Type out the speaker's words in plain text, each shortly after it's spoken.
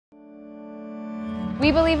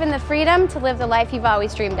We believe in the freedom to live the life you've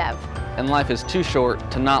always dreamed of. And life is too short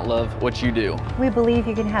to not love what you do. We believe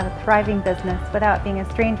you can have a thriving business without being a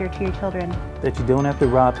stranger to your children. That you don't have to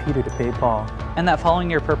rob Peter to pay Paul. And that following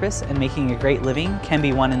your purpose and making a great living can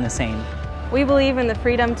be one and the same. We believe in the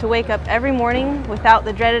freedom to wake up every morning without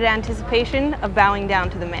the dreaded anticipation of bowing down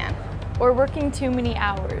to the man. Or working too many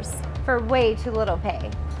hours for way too little pay.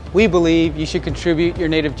 We believe you should contribute your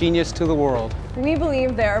native genius to the world. We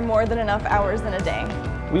believe there are more than enough hours in a day.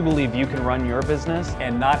 We believe you can run your business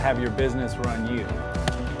and not have your business run you.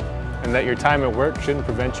 And that your time at work shouldn't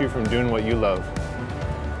prevent you from doing what you love.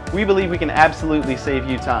 We believe we can absolutely save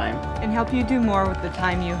you time and help you do more with the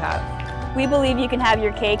time you have. We believe you can have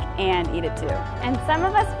your cake and eat it too. And some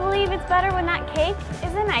of us believe it's better when that cake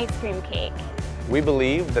is an ice cream cake. We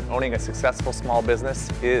believe that owning a successful small business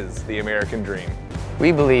is the American dream.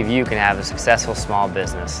 We believe you can have a successful small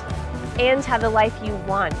business and have the life you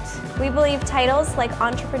want. We believe titles like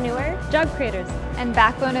entrepreneur, job creators, and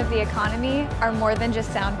backbone of the economy are more than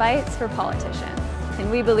just sound bites for politicians. And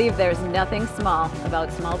we believe there's nothing small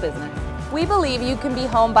about small business. We believe you can be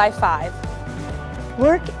home by 5.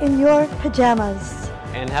 Work in your pajamas.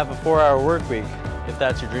 And have a 4-hour work week, if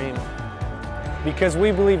that's your dream. Because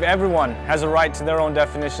we believe everyone has a right to their own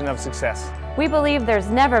definition of success. We believe there's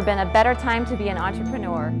never been a better time to be an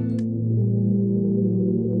entrepreneur.